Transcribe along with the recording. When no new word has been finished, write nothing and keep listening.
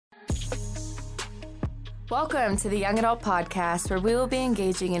Welcome to the Young Adult Podcast, where we will be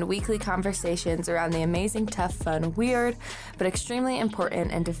engaging in weekly conversations around the amazing, tough, fun, weird, but extremely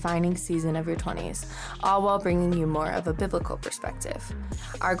important and defining season of your 20s, all while bringing you more of a biblical perspective.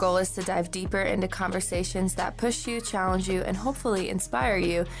 Our goal is to dive deeper into conversations that push you, challenge you, and hopefully inspire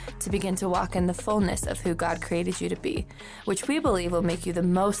you to begin to walk in the fullness of who God created you to be, which we believe will make you the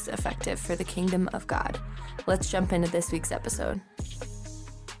most effective for the kingdom of God. Let's jump into this week's episode.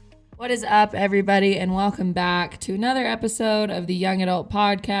 What is up, everybody, and welcome back to another episode of the Young Adult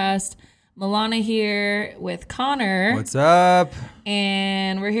Podcast. Milana here with Connor. What's up?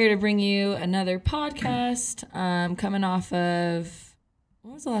 And we're here to bring you another podcast coming off of,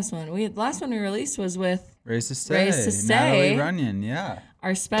 what was the last one? The last one we released was with Raised to Stay. Natalie Runyon, yeah.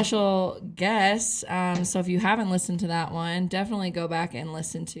 Our special guest. So if you haven't listened to that one, definitely go back and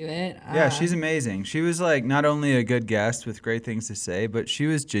listen to it. Yeah, she's amazing. She was like not only a good guest with great things to say, but she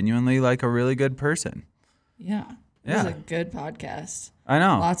was genuinely like a really good person. Yeah. It was a good podcast. I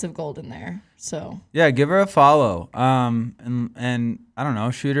know. Lots of gold in there. So yeah, give her a follow. And I don't know,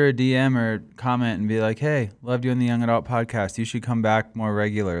 shoot her a DM or comment and be like, hey, loved you on the Young Adult Podcast. You should come back more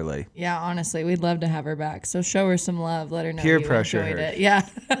regularly. Yeah, honestly, we'd love to have her back. So show her some love. Let her know peer you pressure enjoyed her. It. Yeah.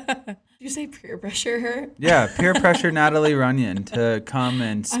 Did you say peer pressure her? Yeah, peer pressure Natalie Runyon to come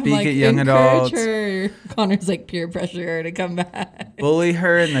and speak like, at Young Adults. Her. Connor's like peer pressure her to come back. Bully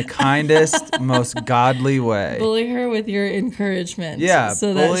her in the kindest, most godly way. Bully her with your encouragement. Yeah,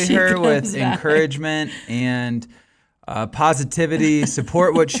 so bully that her with back. encouragement and positivity,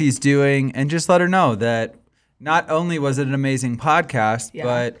 support what she's doing, and just let her know that not only was it an amazing podcast,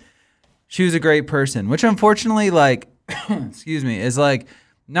 but she was a great person, which unfortunately, like, excuse me, is like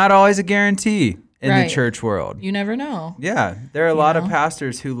not always a guarantee in the church world. You never know. Yeah, there are a lot of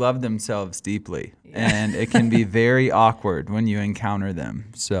pastors who love themselves deeply, and it can be very awkward when you encounter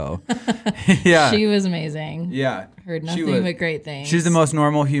them. So, yeah. She was amazing. Yeah. Heard nothing but great things. She's the most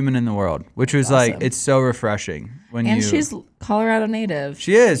normal human in the world, which was awesome. Like, it's so refreshing. And she's Colorado native.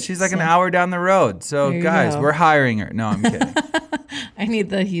 She is. She's like an hour down the road. So, guys, we're hiring her. No, I'm kidding. I need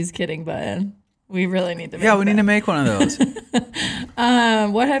the he's kidding button. We really need to make we need to make one of those.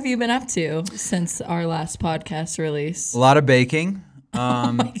 What have you been up to since our last podcast release? A lot of baking.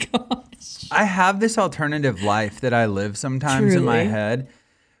 Oh my gosh. I have this alternative life that I live sometimes in my head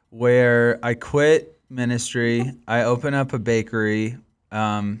where I quit ministry. I open up a bakery.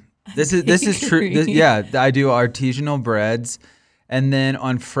 This is true. I do artisanal breads. And then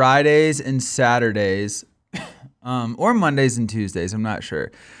on Fridays and Saturdays, or Mondays and Tuesdays, I'm not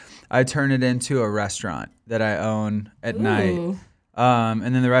sure, I turn it into a restaurant that I own at night. And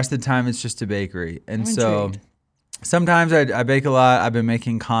then the rest of the time it's just a bakery. And so sometimes I bake a lot. I've been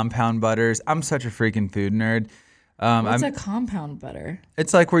making compound butters. I'm such a freaking food nerd. What's a compound butter?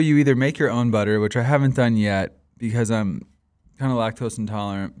 It's like where you either make your own butter, which I haven't done yet because I'm kind of lactose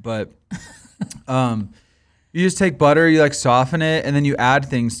intolerant, but you just take butter, you like soften it, and then you add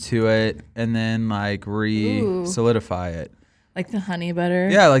things to it and then like solidify it. Like the honey butter?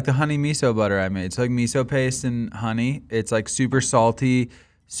 Yeah, like the honey miso butter I made. It's like miso paste and honey. It's like super salty,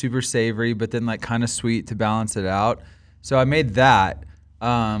 super savory, but then like kind of sweet to balance it out. So I made that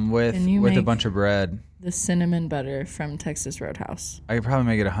with a bunch of bread. The cinnamon butter from Texas Roadhouse. I could probably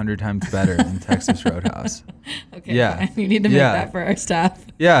make it 100 times better than Texas Roadhouse. Okay, yeah. You need to make that for our staff.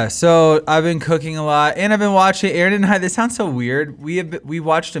 Yeah, so I've been cooking a lot, and I've been watching, Aaron and I, this sounds so weird. We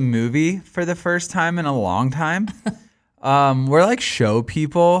watched a movie for the first time in a long time. We're like show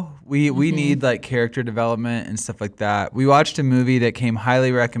people. We need like character development and stuff like that. We watched a movie that came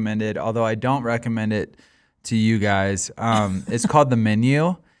highly recommended, although I don't recommend it to you guys. It's called The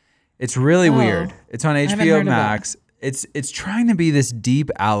Menu. It's really weird. It's on HBO Max. It's trying to be this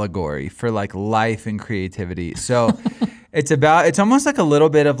deep allegory for like life and creativity. So it's almost like a little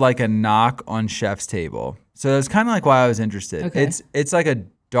bit of like a knock on Chef's Table. So that's kind of like why I was interested. Okay. It's like a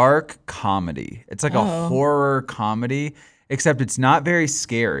dark comedy. It's like a horror comedy, except it's not very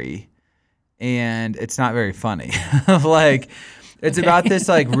scary and it's not very funny. Like, it's about this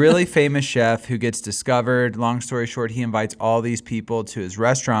like really famous chef who gets discovered. Long story short, he invites all these people to his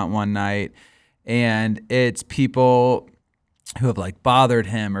restaurant one night, and it's people who have like bothered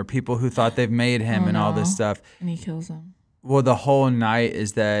him or people who thought they've made him all this stuff. And he kills them. Well, the whole night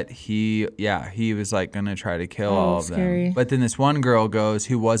is that he was like going to try to kill all of them. But then this one girl goes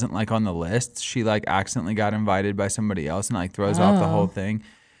who wasn't like on the list. She like accidentally got invited by somebody else and like throws off the whole thing.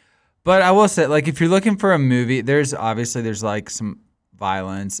 But I will say, like, if you're looking for a movie, there's like some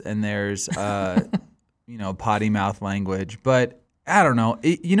violence and there's, potty mouth language. But I don't know.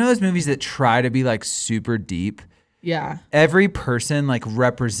 Those movies that try to be like super deep? Yeah. Every person like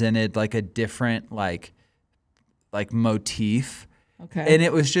represented like a different like like motif. Okay. And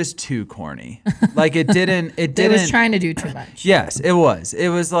it was just too corny. Like it didn't. It was trying to do too much. Yes, it was. It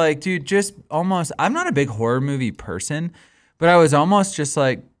was like, dude, just almost. I'm not a big horror movie person, but I was almost just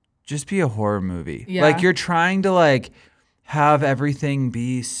like, just be a horror movie. Yeah. Like you're trying to like have everything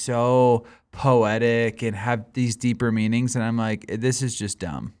be so poetic and have these deeper meanings, and I'm like, this is just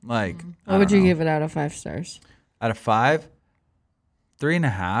dumb. Like, what would you give it out of 5 stars? Out of 5?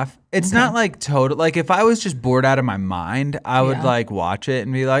 3.5. It's not like total. Like if I was just bored out of my mind, I would like watch it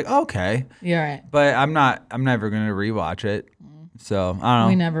and be like, okay. Yeah, right. But I'm not. I'm never gonna rewatch it. So I don't know.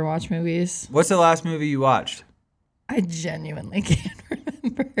 We never watch movies. What's the last movie you watched? I genuinely can't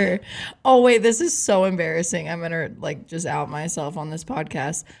remember. Oh wait, this is so embarrassing. I'm gonna like just out myself on this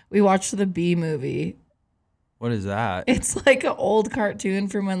podcast. We watched the Bee Movie. What is that? It's like an old cartoon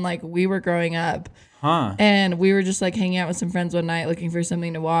from when like we were growing up. Huh. And we were just like hanging out with some friends one night looking for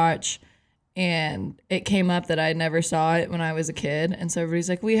something to watch. And it came up that I never saw it when I was a kid. And so everybody's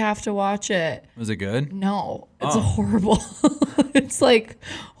like, we have to watch it. Was it good? No, it's horrible. It's like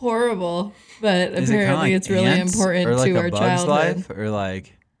horrible. But apparently it's really important or like to a our Bug's childhood. Life or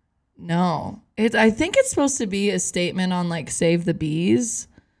like. No, I think it's supposed to be a statement on like save the bees.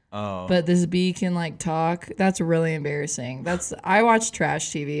 Oh. But this bee can like talk. That's really embarrassing. I watch trash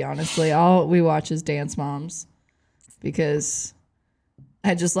TV, honestly. All we watch is Dance Moms because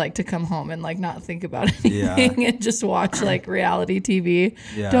I just like to come home and like not think about anything and just watch like reality TV.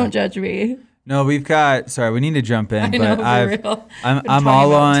 Yeah. Don't judge me. No, we need to jump in, but I'm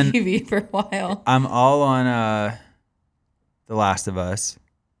all on TV for a while. I'm all on The Last of Us.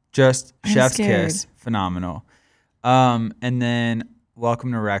 Just Chef's Kiss, phenomenal. And then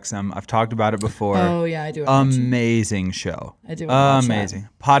Welcome to Wrexham. I've talked about it before. Oh yeah, I do. Amazing show. I do. Amazing.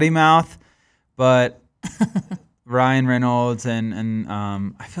 Potty mouth, but Ryan Reynolds and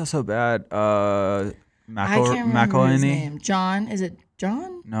I feel so bad. I can't remember his name. John? Is it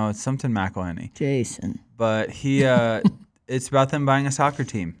John? No, it's something McElhenney. Jason. But he, it's about them buying a soccer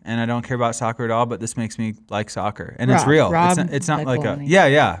team, and I don't care about soccer at all. But this makes me like soccer, and it's real. It's not like Rob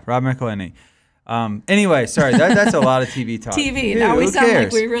McElhenney. Anyway, sorry, that's a lot of TV talk. TV. Dude, now we sound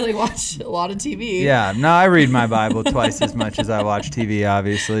like we really watch a lot of TV. Yeah. No, I read my Bible twice as much as I watch TV,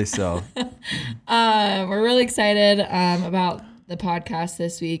 obviously. So, we're really excited about the podcast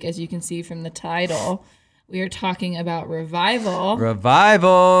this week. As you can see from the title, we are talking about revival.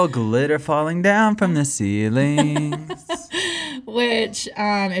 Revival, glitter falling down from the ceilings. Which,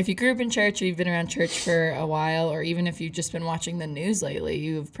 if you grew up in church or you've been around church for a while, or even if you've just been watching the news lately,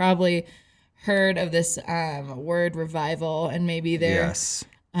 you've probably heard of this word revival, and maybe there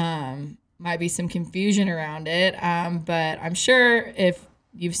might be some confusion around it. But I'm sure if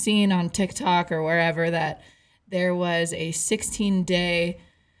you've seen on TikTok or wherever that there was a 16-day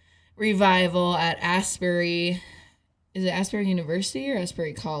revival at Asbury. Is it Asbury University or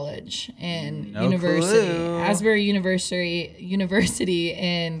Asbury College? And Asbury University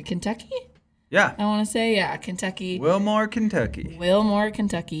in Kentucky? Yeah. I want to say, Kentucky. Wilmore, Kentucky.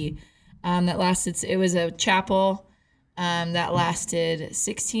 That lasted, it was a chapel that lasted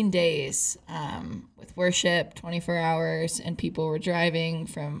 16 days with worship, 24 hours, and people were driving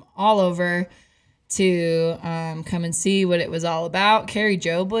from all over to come and see what it was all about. Carrie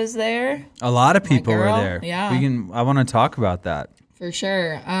Job was there. A lot of people were there. Yeah. I want to talk about that. For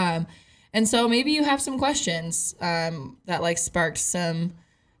sure. And so maybe you have some questions that like sparked some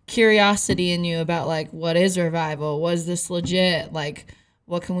curiosity in you about like, what is revival? Was this legit? Like,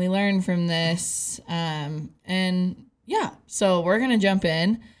 what can we learn from this? So we're going to jump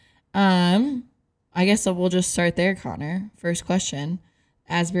in. I guess we'll just start there, Connor. First question.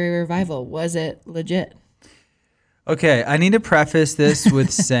 Asbury Revival, was it legit? Okay, I need to preface this with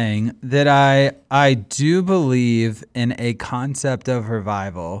saying that I do believe in a concept of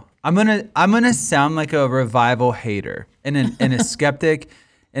revival. I'm gonna sound like a revival hater and a skeptic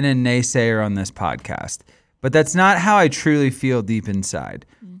and a naysayer on this podcast, but that's not how I truly feel deep inside.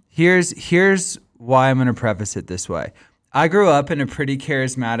 Here's why I'm gonna preface it this way. I grew up in a pretty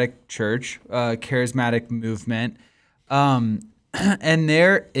charismatic church, charismatic movement. And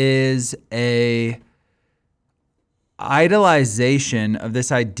there is a idolization of this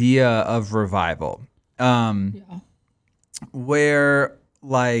idea of revival, where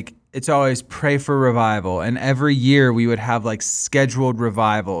like it's always pray for revival, and every year we would have like scheduled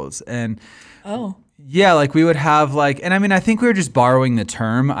revivals, and like we would have like, and I mean I think we were just borrowing the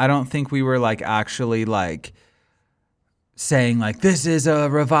term. I don't think we were like actually like saying like this is a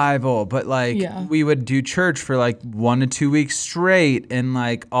revival, but like we would do church for like 1 to 2 weeks straight and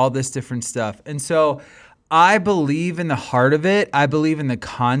like all this different stuff. And so I believe in the heart of it. I believe in the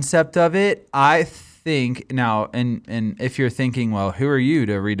concept of it. I think now, and if you're thinking, well, who are you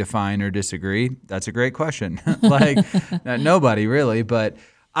to redefine or disagree? That's a great question. Like nobody really, but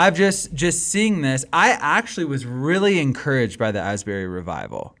I've just seeing this, I actually was really encouraged by the Asbury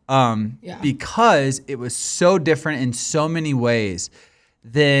revival because it was so different in so many ways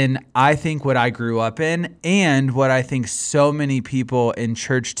than I think what I grew up in and what I think so many people in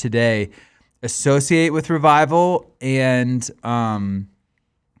church today associate with revival and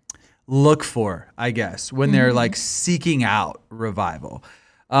look for, I guess, when they're like seeking out revival.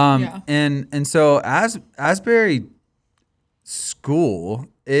 And so Asbury School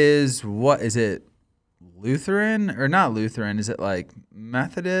is what is it? Lutheran or not Lutheran? Is it like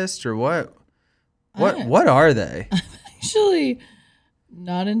Methodist or what? What are they? Actually,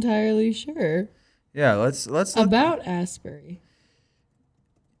 not entirely sure. Yeah, let's look. About Asbury.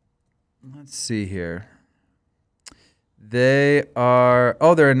 Let's see here. They're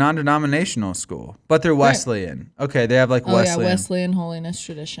a non-denominational school, but they're Wesleyan. Okay, they have like Wesleyan. Yeah, Wesleyan holiness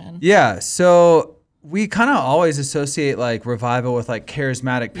tradition. Yeah, so we kind of always associate like revival with like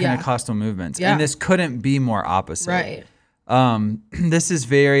charismatic Pentecostal movements, and this couldn't be more opposite. Right. This is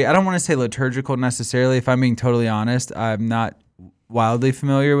very, I don't want to say liturgical necessarily. If I'm being totally honest, I'm not wildly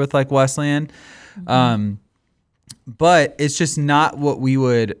familiar with like Wesleyan, but it's just not what we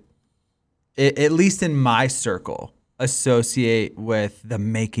would, at least in my circle, associate with the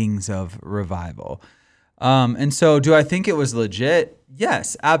makings of revival. And so do I think it was legit?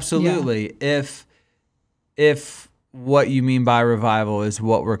 Yes, absolutely. Yeah. If what you mean by revival is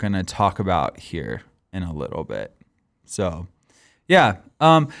what we're going to talk about here in a little bit. So, yeah.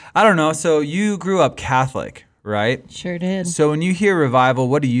 I don't know. So you grew up Catholic, right? Sure did. So when you hear revival,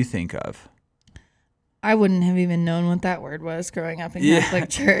 what do you think of? I wouldn't have even known what that word was growing up in Catholic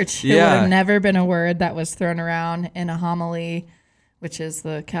church. It would Yeah. have never been a word that was thrown around in a homily, which is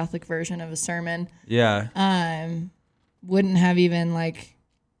the Catholic version of a sermon. Yeah. Wouldn't have even like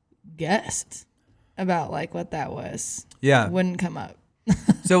guessed about like what that was. Yeah. Wouldn't come up.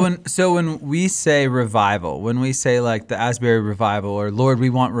 So when we say revival, when we say like the Asbury revival or Lord, we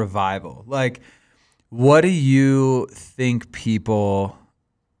want revival, like what do you think people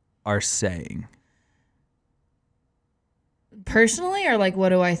are saying? Personally, or like what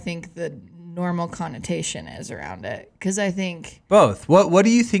do I think the normal connotation is around it? Because I think both. What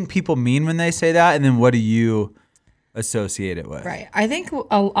do you think people mean when they say that, and then what do you associate it with? Right. I think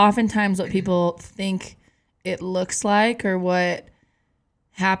oftentimes what people think it looks like or what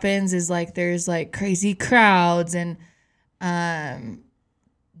happens is like there's like crazy crowds and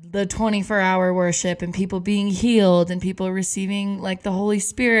the 24-hour worship and people being healed and people receiving like the Holy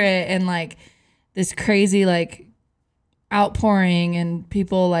Spirit and like this crazy like outpouring and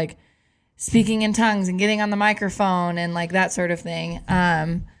people like speaking in tongues and getting on the microphone and like that sort of thing.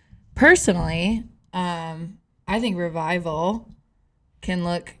 Personally, I think revival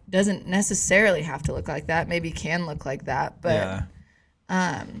doesn't necessarily have to look like that. Maybe can look like that, but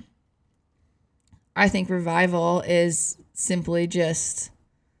I think revival is simply just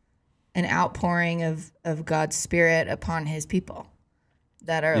an outpouring of God's Spirit upon his people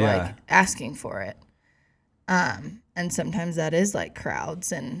that are like asking for it. And sometimes that is like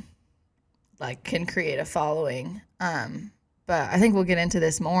crowds and like can create a following. But I think we'll get into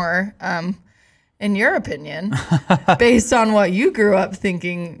this more. In your opinion, based on what you grew up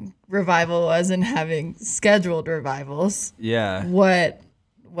thinking revival was and having scheduled revivals. Yeah.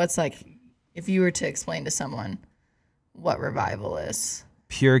 What's like, if you were to explain to someone what revival is?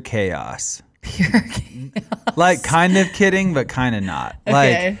 Pure chaos. Pure chaos. Like kind of kidding, but kind of not.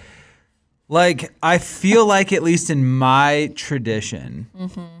 Okay. Like I feel like at least in my tradition,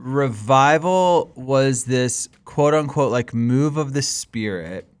 revival was this quote unquote like move of the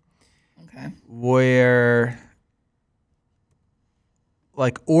Spirit. Okay. Where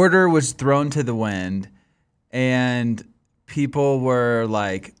like order was thrown to the wind and people were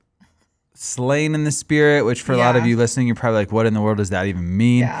like slain in the Spirit, which for a lot of you listening, you're probably like, what in the world does that even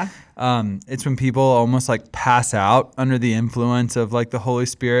mean? Yeah. It's when people almost like pass out under the influence of like the Holy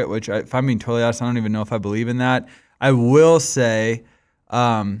Spirit, which if I'm being totally honest, I don't even know if I believe in that. I will say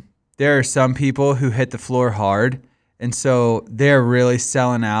there are some people who hit the floor hard. And so they're really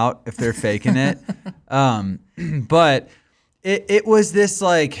selling out if they're faking it. But it was this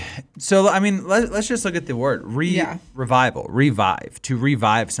like, so I mean, let's just look at the word revival, revive, to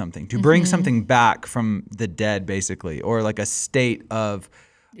revive something, to bring something back from the dead, basically, or like a state of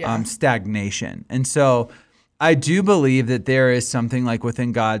stagnation. And so I do believe that there is something like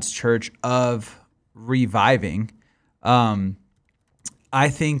within God's church of reviving.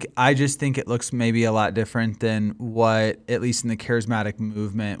 I just think it looks maybe a lot different than what, at least in the charismatic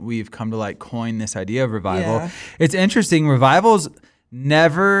movement, we've come to like coin this idea of revival. Yeah. It's interesting. Revival's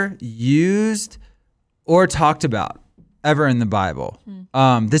never used or talked about ever in the Bible.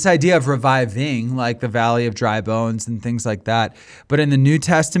 This idea of reviving, like the Valley of Dry Bones and things like that. But in the New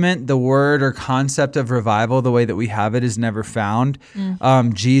Testament, the word or concept of revival, the way that we have it, is never found.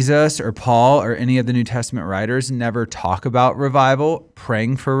 Jesus or Paul or any of the New Testament writers never talk about revival,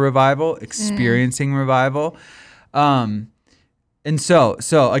 praying for revival, experiencing revival. And so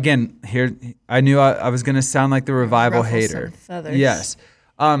again, here I knew I was going to sound like the revival Ruffle hater. some feathers. Yes.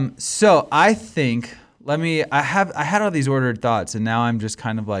 So I think I had all these ordered thoughts, and now I'm just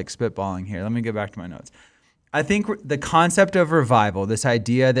kind of like spitballing here. Let me get back to my notes. I think the concept of revival, this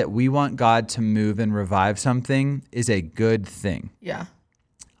idea that we want God to move and revive something, is a good thing. Yeah.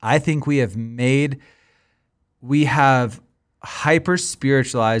 I think we have hyper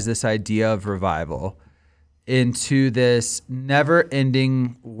spiritualized this idea of revival into this never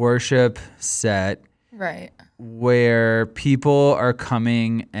ending worship set. Right. Where people are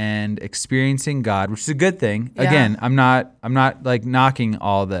coming and experiencing God, which is a good thing. Yeah. Again, I'm not like knocking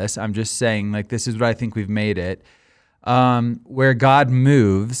all this. I'm just saying like this is what I think we've made it. Where God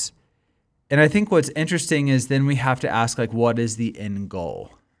moves. And I think what's interesting is then we have to ask like what is the end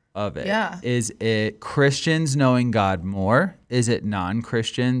goal of it? Yeah. Is it Christians knowing God more? Is it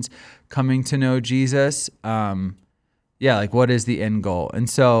non-Christians coming to know Jesus? Like what is the end goal? And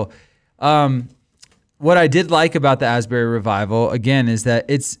so what I did like about the Asbury revival, again, is that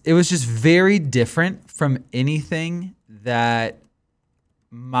it was just very different from anything that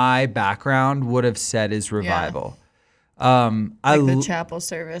my background would have said is revival. The chapel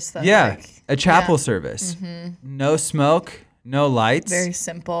service. A chapel service. No smoke, no lights. Very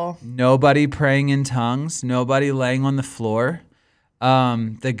simple. Nobody praying in tongues. Nobody laying on the floor.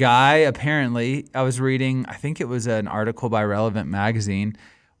 The guy, apparently, I was reading, I think it was an article by Relevant Magazine,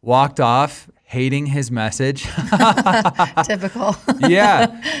 walked off hating his message. Typical.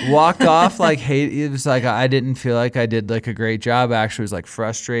 Yeah. Walked off like it was like I didn't feel like I did like a great job. I actually was like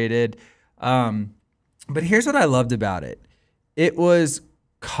frustrated. But here's what I loved about it. It was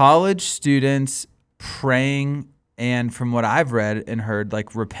college students praying and, from what I've read and heard,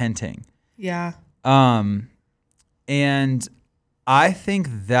 like repenting. Yeah. And I think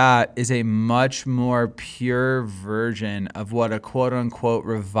that is a much more pure version of what a quote unquote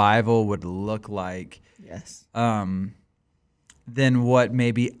revival would look like. Yes. Than what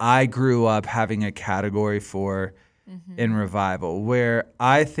maybe I grew up having a category for in revival, where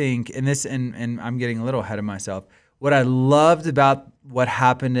I think, and I'm getting a little ahead of myself, what I loved about what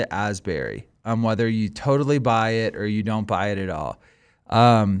happened at Asbury, whether you totally buy it or you don't buy it at all,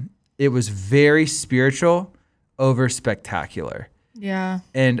 it was very spiritual over spectacular. Yeah.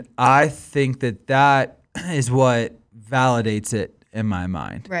 And I think that is what validates it in my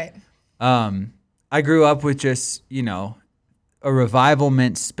mind. Right. I grew up with just, a revival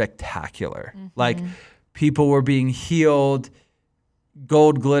meant spectacular. Like people were being healed,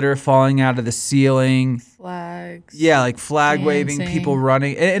 gold glitter falling out of the ceiling. Flags. Yeah, like flag waving, dancing. people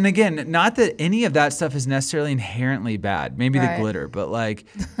running. And again, not that any of that stuff is necessarily inherently bad. Maybe the Right. glitter, but like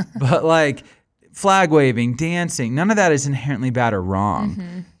flag waving, dancing, none of that is inherently bad or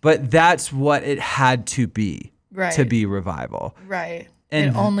wrong. But that's what it had to be to be revival. Right.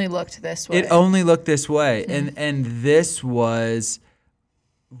 And it only looked this way. It only looked this way. And this was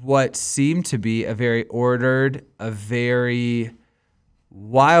what seemed to be a very ordered, a very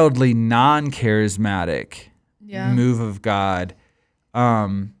wildly non-charismatic move of God.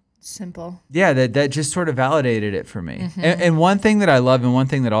 Simple. Yeah, that just sort of validated it for me. And one thing that I love and one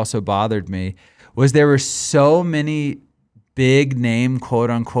thing that also bothered me was there were so many big name, quote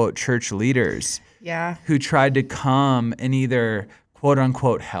unquote, church leaders who tried to come and either quote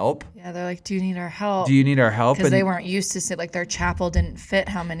unquote help. Yeah, they're like, do you need our help? Do you need our help? Because they weren't used to like their chapel didn't fit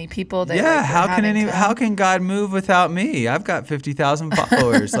how many people they how can God move without me? I've got 50,000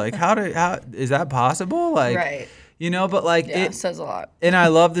 followers. Like how is that possible? Like right. But like it says a lot. And I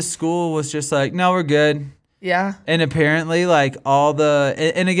love the school was just like, no, we're good. Yeah. And apparently like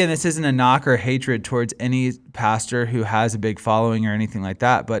and again, this isn't a knock or hatred towards any pastor who has a big following or anything like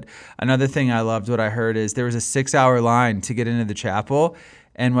that. But another thing I loved, what I heard, is there was a 6-hour line to get into the chapel.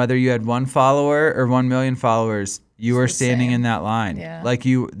 And whether you had 1 follower or 1 million followers, you were standing in that line. Yeah. Like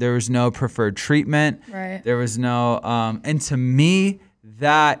there was no preferred treatment. Right. There was no, and to me,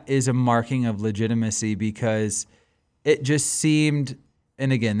 that is a marking of legitimacy because it just seemed,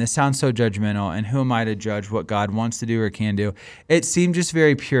 and again, this sounds so judgmental, and who am I to judge what God wants to do or can do? It seemed just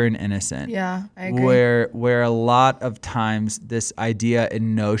very pure and innocent. Yeah, I agree. Where a lot of times this idea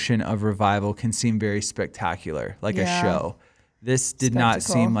and notion of revival can seem very spectacular, like a show. This did not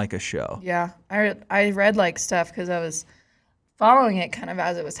seem like a show. Yeah, I read like stuff because I was following it kind of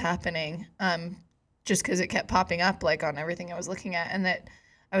as it was happening, just because it kept popping up like on everything I was looking at, and that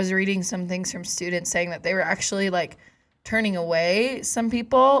I was reading some things from students saying that they were actually like turning away some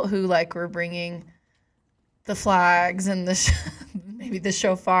people who like were bringing the flags and maybe the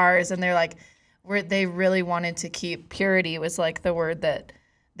shofars, and they're like, they really wanted to keep purity was like the word that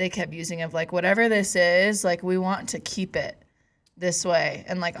they kept using of like, whatever this is, like we want to keep it this way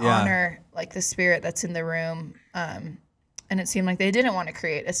and like honor like the spirit that's in the room. And it seemed like they didn't want to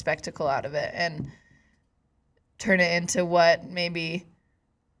create a spectacle out of it and turn it into what maybe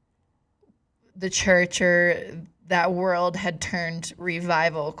the church or that world had turned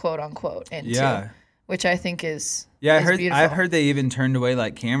revival, quote unquote, into, which I think is beautiful. I've heard they even turned away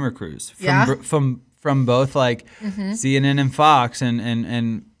like camera crews from both like CNN and Fox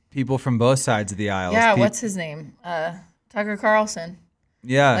and people from both sides of the aisle. Yeah, what's his name? Tucker Carlson.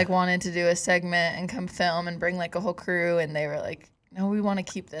 Yeah, like wanted to do a segment and come film and bring like a whole crew, and they were like, no, we want to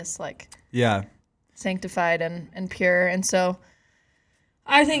keep this like sanctified and pure. And so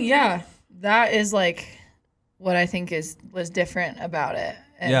I think that is like what I think was different about it,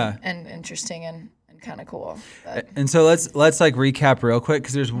 and interesting and kind of cool. And so let's like recap real quick,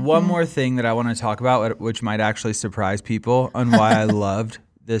 because there's one more thing that I want to talk about, which might actually surprise people on why I loved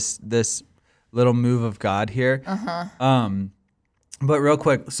this little move of God here. But real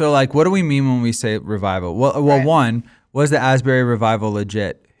quick, so like, what do we mean when we say revival? Well, one, was the Asbury revival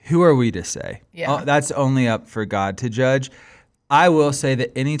legit? Who are we to say? Yeah, that's only up for God to judge. I will say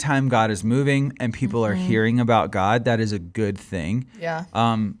that anytime God is moving and people are hearing about God, that is a good thing. Yeah.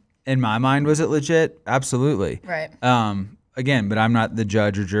 In my mind, was it legit? Absolutely. Right. Again, but I'm not the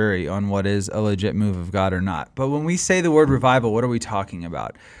judge or jury on what is a legit move of God or not. But when we say the word revival, what are we talking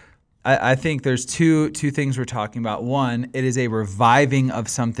about? I think there's two things we're talking about. One, it is a reviving of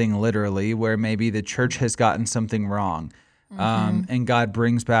something literally, where maybe the church has gotten something wrong, and God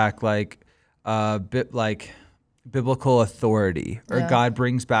brings back like biblical authority, or God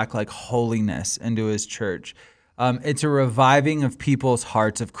brings back like holiness into his church. It's a reviving of people's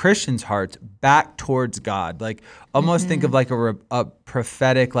hearts, of Christians' hearts, back towards God. Like almost think of like a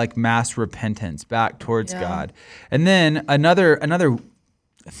prophetic like mass repentance back towards God. And then another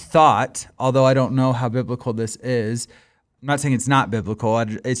thought, although I don't know how biblical this is, I'm not saying it's not biblical,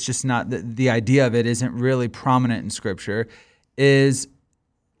 it's just not, the idea of it isn't really prominent in Scripture, is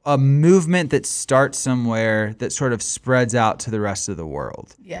a movement that starts somewhere that sort of spreads out to the rest of the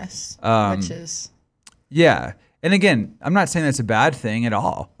world. Yes, which is... Yeah. And again, I'm not saying that's a bad thing at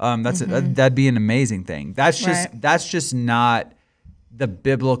all. That'd be an amazing thing. That's just not the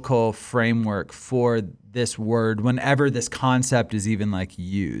biblical framework for this word whenever this concept is even like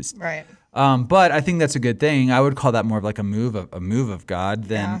used. Right. But I think that's a good thing. I would call that more of like a move of God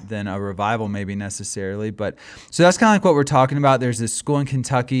than a revival maybe necessarily. But so that's kind of like what we're talking about. There's this school in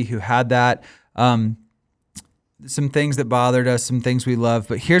Kentucky who had that. Some things that bothered us, some things we loved.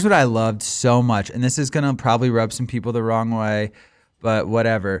 But here's what I loved so much, and this is going to probably rub some people the wrong way, but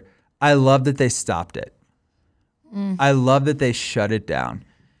whatever. I love that they stopped it. I love that they shut it down.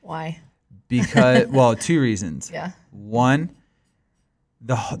 Why? Because, well, two reasons. Yeah. One,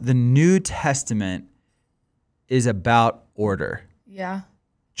 the New Testament is about order. Yeah.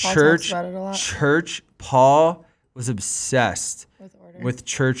 Paul talks about it a lot. Paul was obsessed with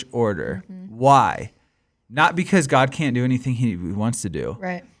church order. Why? Not because God can't do anything he wants to do.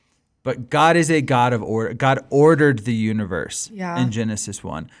 Right. But God is a God of order. God ordered the universe in Genesis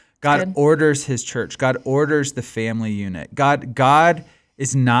 1. God orders his church. God orders the family unit. God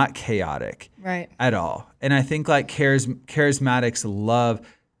is not chaotic at all. And I think like charismatics love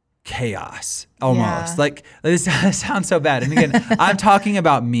chaos almost. Like this sounds so bad. And again, I'm talking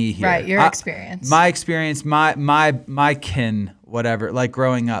about me here. Right, your experience. My experience, my kin, whatever, like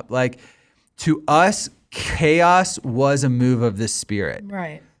growing up. Like to us, chaos was a move of the Spirit.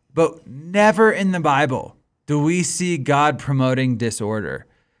 Right. But never in the Bible do we see God promoting disorder.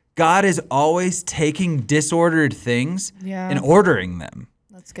 God is always taking disordered things and ordering them.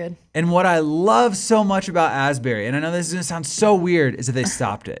 That's good. And what I love so much about Asbury, and I know this is going to sound so weird, is that they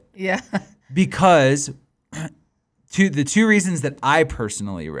stopped it. Because the two reasons that I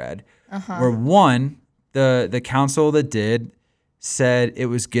personally read were, one, the council that did said it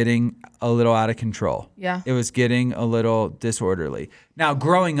was getting a little out of control. Yeah. It was getting a little disorderly. Now,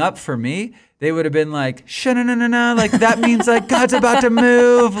 growing up for me, they would have been like, no, like that means like God's about to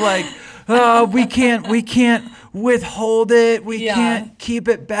move. Like, oh, we can't withhold it. We can't keep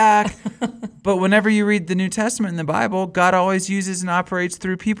it back. But whenever you read the New Testament in the Bible, God always uses and operates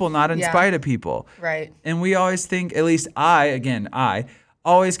through people, not in spite of people. Right. And we always think, at least I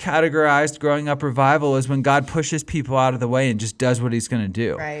always categorized growing up revival as when God pushes people out of the way and just does what he's going to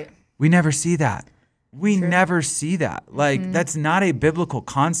do. Right. We never see that. We never see that. Like, that's not a biblical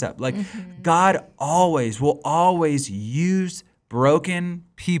concept. Like, God will always use broken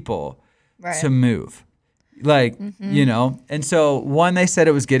people to move. Like, you know, and so one, they said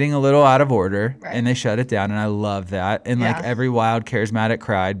it was getting a little out of order and they shut it down. And I love that. And like every wild charismatic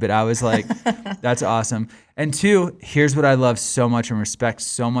cried, but I was like, that's awesome. And two, here's what I love so much and respect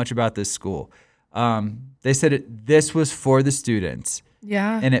so much about this school. They said this was for the students.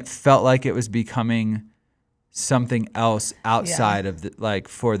 Yeah. And it felt like it was becoming something else outside of the, like,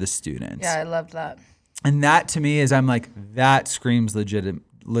 for the students. Yeah, I love that. And that to me is, I'm like, that screams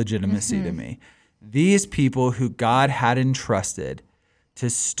legitimacy to me. These people who God had entrusted to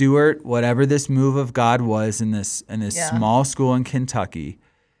steward whatever this move of God was in this small school in Kentucky,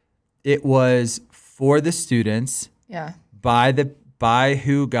 it was for the students. Yeah. By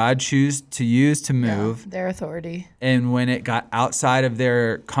who God chose to use to move. Their authority. And when it got outside of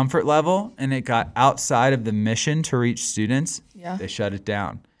their comfort level and it got outside of the mission to reach students, they shut it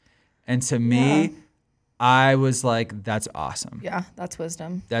down. And to me, I was like, that's awesome. Yeah, that's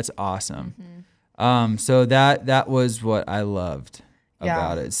wisdom. That's awesome. So that was what I loved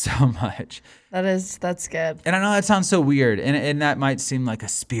about it so much. That's good. And I know that sounds so weird, and that might seem like a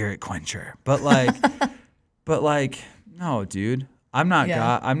spirit quencher, but like, no, dude. I'm not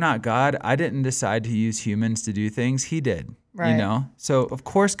God. I'm not God. I didn't decide to use humans to do things. He did. Right. You know? So of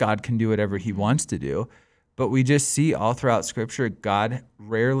course God can do whatever he wants to do. But we just see all throughout Scripture, God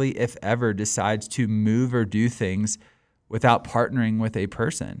rarely, if ever, decides to move or do things without partnering with a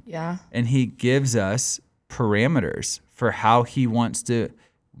person. Yeah. And he gives us parameters for how he wants to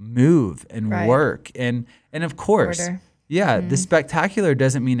move and work. And of course, the spectacular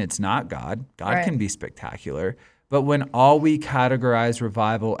doesn't mean it's not God. God can be spectacular. But when all we categorize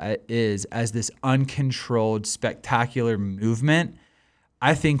revival is as this uncontrolled, spectacular movement,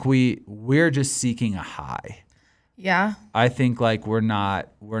 I think we're just seeking a high. Yeah. I think like we're not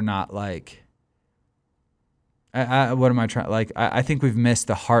like, what am I trying? Like, I think we've missed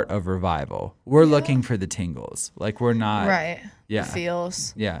the heart of revival. We're looking for the tingles. Like we're not. Right. Yeah. The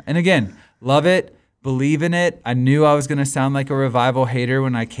feels. Yeah. And again, love it. Believe in it. I knew I was going to sound like a revival hater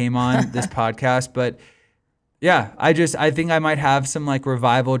when I came on this podcast, but yeah, I think I might have some like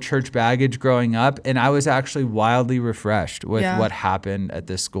revival church baggage growing up, and I was actually wildly refreshed with what happened at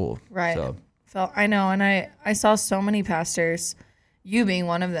this school. Right. So I know, and I saw so many pastors, you being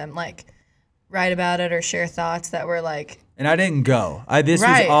one of them, like write about it or share thoughts that were like. And I didn't go. This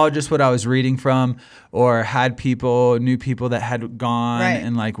was all just what I was reading from, or knew people that had gone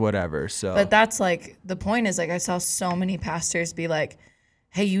and like whatever. So, but that's like the point is like I saw so many pastors be like,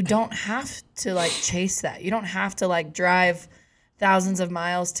 hey, you don't have to like chase that. You don't have to like drive thousands of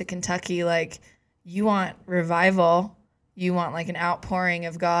miles to Kentucky. Like you want revival. You want like an outpouring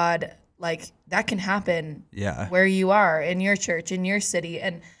of God. Like that can happen where you are, in your church, in your city.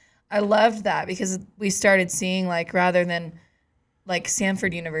 And I loved that because we started seeing like, rather than like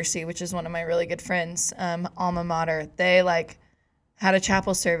Samford University, which is one of my really good friends, alma mater, they like had a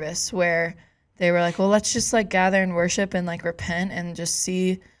chapel service where they were like, well, let's just like gather and worship and like repent and just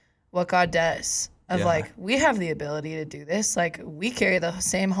see what God does. Like, we have the ability to do this. Like, we carry the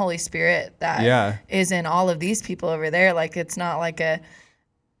same Holy Spirit that is in all of these people over there. Like, it's not like a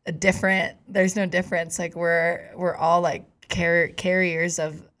different, there's no difference. Like, we're all like carriers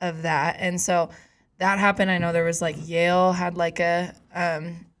of that. And so that happened. I know there was like Yale had like a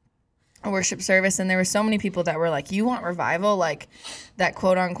worship service, and there were so many people that were like, you want revival? Like that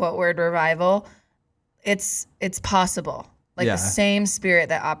quote unquote word revival, it's possible. Like the same spirit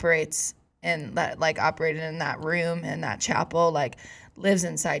that operates in that, like operated in that room in that chapel, like lives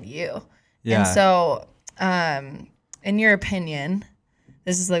inside you. Yeah. And so, in your opinion,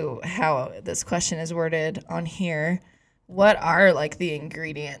 this is like how this question is worded on here. What are like the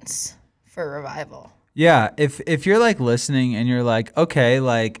ingredients for revival? Yeah. If you're like listening and you're like, okay,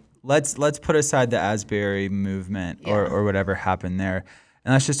 like, let's put aside the Asbury movement or whatever happened there,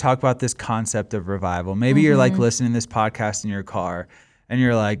 and let's just talk about this concept of revival. Maybe you're like listening to this podcast in your car and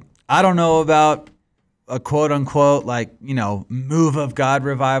you're like, I don't know about a quote unquote like, you know, move of God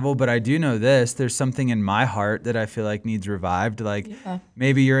revival, but I do know this, there's something in my heart that I feel like needs revived. Like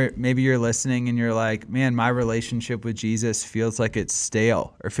maybe you're listening and you're like, man, my relationship with Jesus feels like it's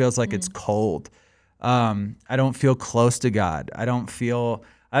stale or feels like it's cold. I don't feel close to God. I don't feel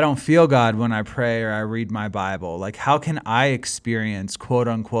God when I pray or I read my Bible. Like, how can I experience quote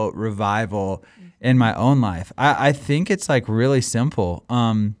unquote revival in my own life? I think it's like really simple.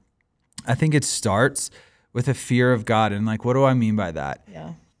 I think it starts with a fear of God. And like, what do I mean by that?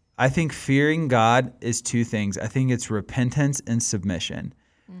 Yeah. I think fearing God is two things. I think it's repentance and submission.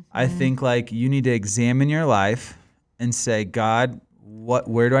 I think like you need to examine your life and say, God,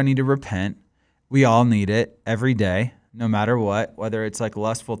 where do I need to repent? We all need it every day, no matter what, whether it's like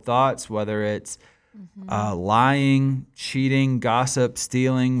lustful thoughts, whether it's lying, cheating, gossip,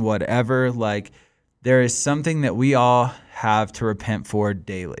 stealing, whatever. Like there is something that we all have to repent for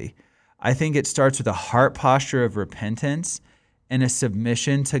daily. I think it starts with a heart posture of repentance and a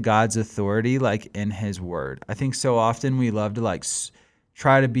submission to God's authority, like in his word. I think so often we love to like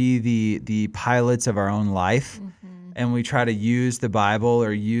try to be the pilots of our own life. And we try to use the Bible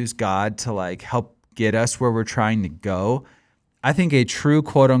or use God to like help get us where we're trying to go. I think a true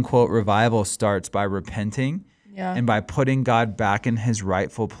quote unquote revival starts by repenting and by putting God back in his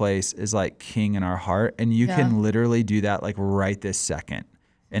rightful place as like king in our heart. And you can literally do that like right this second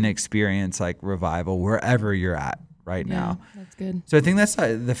and experience like revival wherever you're at right now. That's good. So I think that's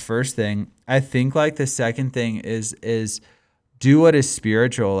the first thing. I think like the second thing is do what is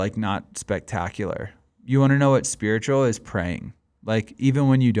spiritual, like not spectacular. You want to know what spiritual is? Praying. Like even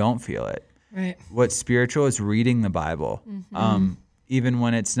when you don't feel it. Right. What's spiritual is reading the Bible. Even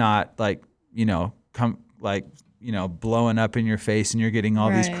when it's not like, blowing up in your face and you're getting all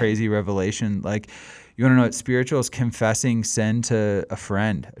these crazy revelations. Like you want to know what spiritual is? Confessing sin to a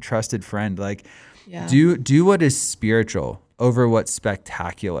friend, a trusted friend. Like do what is spiritual over what's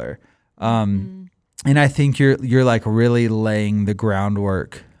spectacular. And I think you're like really laying the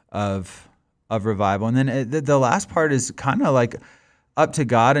groundwork of revival. And then the last part is kind of like up to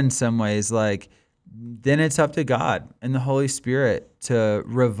God in some ways. Like then it's up to God and the Holy Spirit to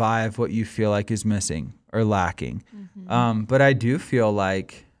revive what you feel like is missing or lacking. But I do feel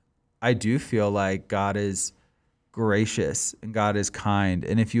like God is gracious and God is kind.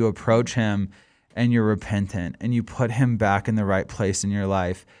 And if you approach him and you're repentant and you put him back in the right place in your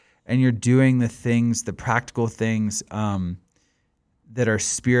life and you're doing the things, the practical things that are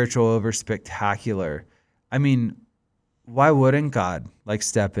spiritual over spectacular, I mean, why wouldn't God like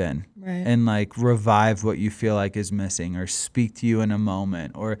step in and like revive what you feel like is missing or speak to you in a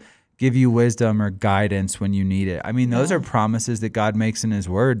moment or give you wisdom or guidance when you need it? I mean, those are promises that God makes in his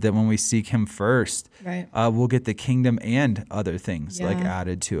word that when we seek him first, we'll get the kingdom and other things like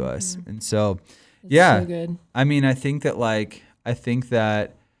added to us. And so, so good. I mean, I think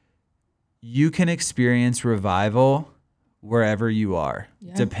that you can experience revival wherever you are,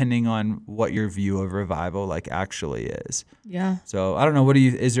 depending on what your view of revival like actually is. Yeah. So I don't know.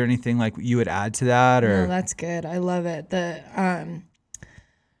 Is there anything like you would add to that or? No, that's good. I love it. The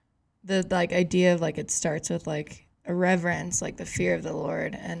like idea of like, it starts with like a reverence, like the fear of the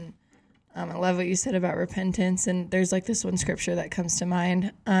Lord. And I love what you said about repentance. And there's like this one scripture that comes to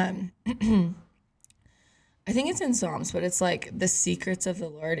mind. I think it's in Psalms, but it's like the secrets of the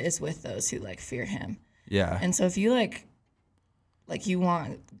Lord is with those who like fear him. Yeah. And so if you like you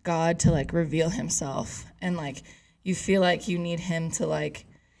want God to like reveal himself and like you feel like you need him to like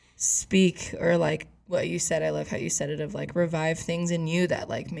speak or like what you said, I love how you said it, of like revive things in you that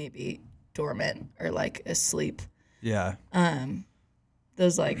like maybe dormant or like asleep. Yeah.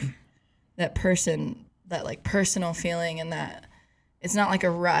 Those like that like personal feeling, and that it's not like a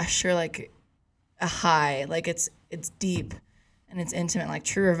rush or like a high, like it's deep and it's intimate. Like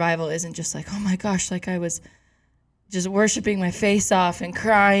true revival isn't just like, oh my gosh, like I was just worshiping my face off and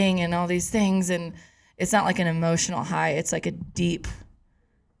crying and all these things. And it's not like an emotional high. It's like a deep,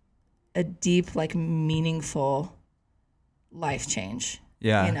 like meaningful life change.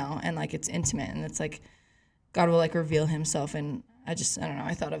 Yeah. You know, and like it's intimate and it's like God will like reveal himself. And I don't know.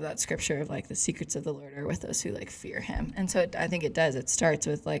 I thought of that scripture of like the secrets of the Lord are with those who like fear him. And so I think it does. It starts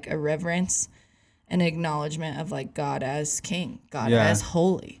with like a reverence and acknowledgement of like God as king, God as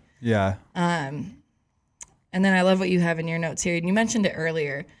holy. Yeah. And then I love what you have in your notes here. And you mentioned it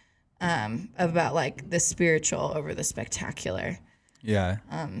earlier about like the spiritual over the spectacular. Yeah.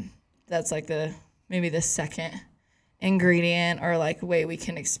 That's like maybe the second ingredient or like way we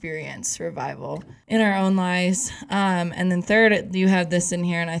can experience revival in our own lives. And then third, you have this in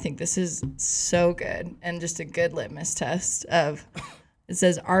here, and I think this is so good and just a good litmus test of It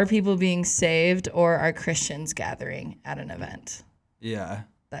says, are people being saved or are Christians gathering at an event? Yeah.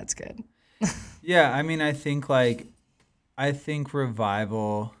 That's good. Yeah, I mean, I think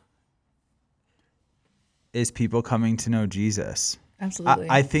revival is people coming to know Jesus. Absolutely.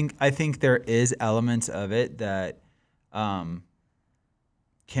 I think there is elements of it that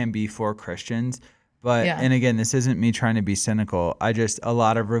can be for Christians, but and again, this isn't me trying to be cynical. A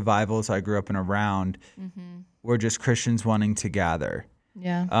lot of revivals I grew up and around were just Christians wanting to gather.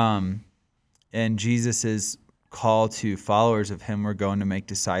 Yeah. And Jesus's call to followers of him were going to make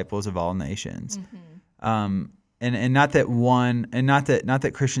disciples of all nations. And not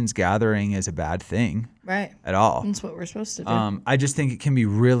that Christians gathering is a bad thing. Right. At all. That's what we're supposed to do. I just think it can be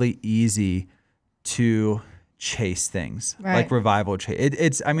really easy to chase things like revival chase.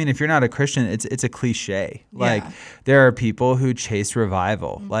 It's I mean, if you're not a Christian, it's a cliche. Like there are people who chase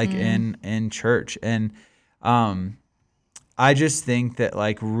revival like in church. And I just think that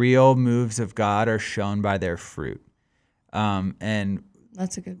like real moves of God are shown by their fruit. And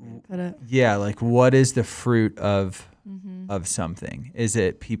that's a good way to put it. Yeah, like what is the fruit of something? Is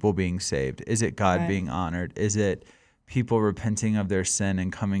it people being saved? Is it God being honored? Is it people repenting of their sin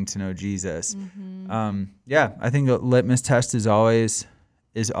and coming to know Jesus? I think a litmus test is always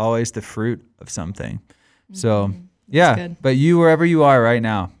the fruit of something. So but you, wherever you are right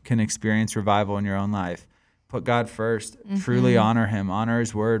now, can experience revival in your own life. Put God first, truly honor him, honor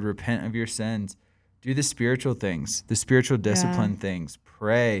his word, repent of your sins, do the spiritual things, the spiritual discipline things,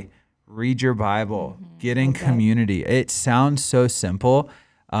 pray, read your Bible, get in community. It sounds so simple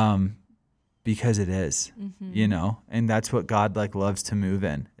because it is, you know, and that's what God like loves to move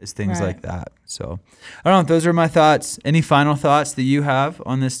in is things like that. So I don't know. Those are my thoughts. Any final thoughts that you have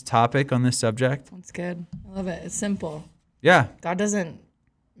on this topic, on this subject? That's good. I love it. It's simple. Yeah. God doesn't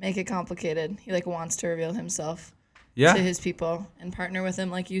make it complicated. He like wants to reveal himself to his people and partner with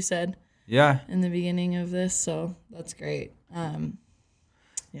him, like you said. In the beginning of this, so that's great. So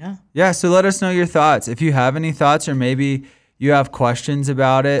let us know your thoughts. If you have any thoughts, or maybe you have questions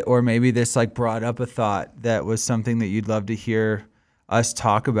about it, or maybe this like brought up a thought that was something that you'd love to hear us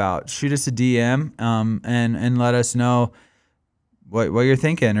talk about, shoot us a DM and let us know what you're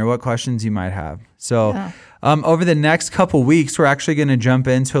thinking or what questions you might have. So over the next couple weeks, we're actually going to jump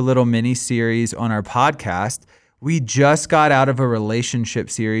into a little mini series on our podcast. We just got out of a relationship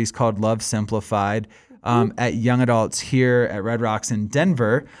series called Love Simplified at Young Adults here at Red Rocks in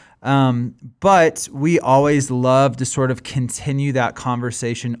Denver. But we always love to sort of continue that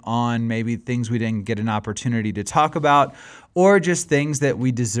conversation on maybe things we didn't get an opportunity to talk about, or just things that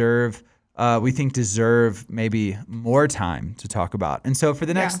we think deserve maybe more time to talk about. And so for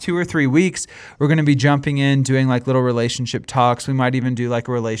the next 2 or 3 weeks, we're going to be jumping in, doing like little relationship talks. We might even do like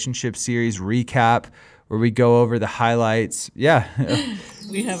a relationship series recap where we go over the highlights. We have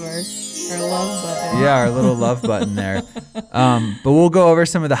our love button. Our little love button there. But we'll go over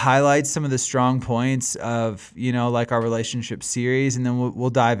some of the highlights, some of the strong points of, you know, like our relationship series. And then we'll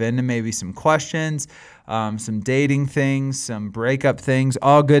dive into maybe some questions, some dating things, some breakup things,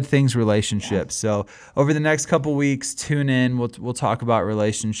 all good things, relationships. So over the next couple weeks, tune in. We'll talk about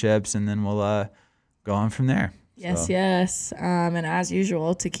relationships, and then we'll go on from there. Yes. And as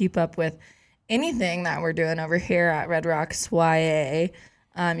usual, to keep up with anything that we're doing over here at Red Rocks YA,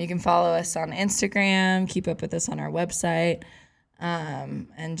 you can follow us on Instagram, keep up with us on our website,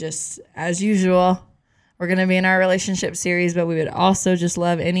 and just as usual, we're going to be in our relationship series, but we would also just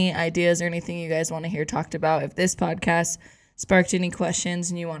love any ideas or anything you guys want to hear talked about. If this podcast sparked any questions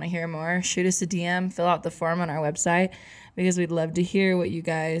and you want to hear more, shoot us a DM, fill out the form on our website, because we'd love to hear what you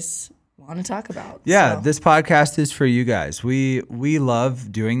guys want to talk about. This podcast is for you guys. We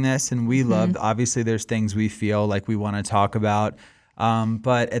love doing this, and we love, obviously there's things we feel like we want to talk about.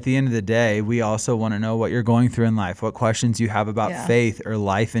 But at the end of the day, we also want to know what you're going through in life, what questions you have about faith or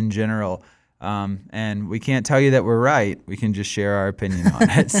life in general. And we can't tell you that we're right. We can just share our opinion on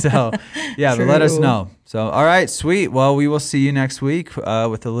it. So but let us know. So, all right, sweet. Well, we will see you next week,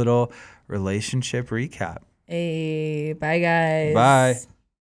 with a little relationship recap. Hey, bye guys. Bye.